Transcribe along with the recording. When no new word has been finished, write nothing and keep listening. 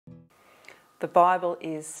The Bible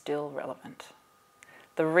is still relevant.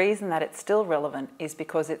 The reason that it's still relevant is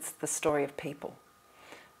because it's the story of people.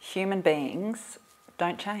 Human beings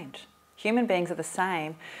don't change. Human beings are the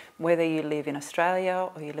same whether you live in Australia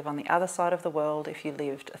or you live on the other side of the world. If you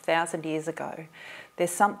lived 1,000 years ago,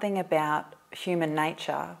 there's something about human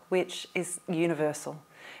nature which is universal.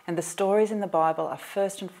 And the stories in the Bible are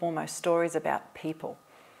first and foremost stories about people.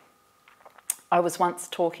 I was once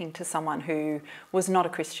talking to someone who was not a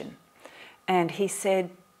Christian, and he said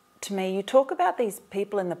to me, "You talk about these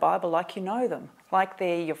people in the Bible like you know them, like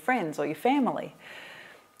they're your friends or your family."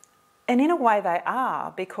 And in a way they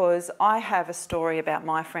are, because I have a story about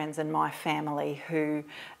my friends and my family who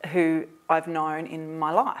I've known in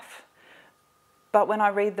my life. But when I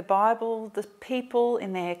read the Bible, the people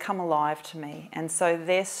in there come alive to me. And so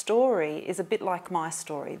their story is a bit like my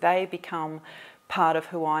story. They become part of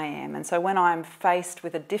who I am. And so when I'm faced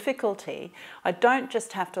with a difficulty, I don't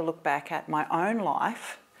just have to look back at my own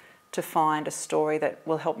life to find a story that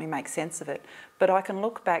will help me make sense of it, but I can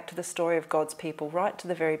look back to the story of God's people right to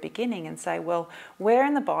the very beginning and say, well, where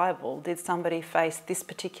in the Bible did somebody face this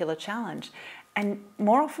particular challenge? And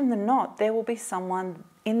more often than not, there will be someone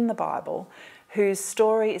in the Bible whose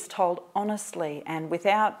story is told honestly and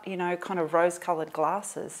without, kind of rose-coloured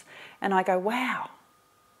glasses. And I go, wow,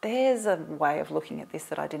 there's a way of looking at this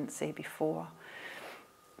that I didn't see before.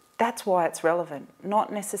 That's why it's relevant,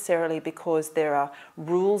 not necessarily because there are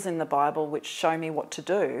rules in the Bible which show me what to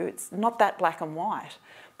do. It's not that black and white,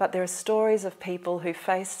 but there are stories of people who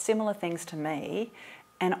face similar things to me,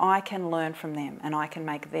 and I can learn from them and I can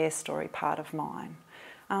make their story part of mine.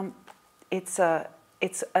 It's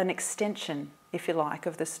an extension, if you like,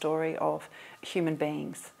 of the story of human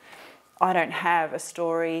beings. I don't have a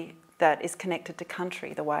story that is connected to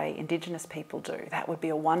country the way Indigenous people do. That would be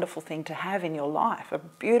a wonderful thing to have in your life, a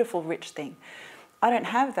beautiful, rich thing. I don't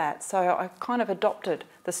have that, so I kind of adopted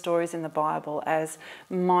the stories in the Bible as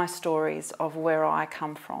my stories of where I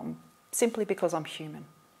come from, simply because I'm human.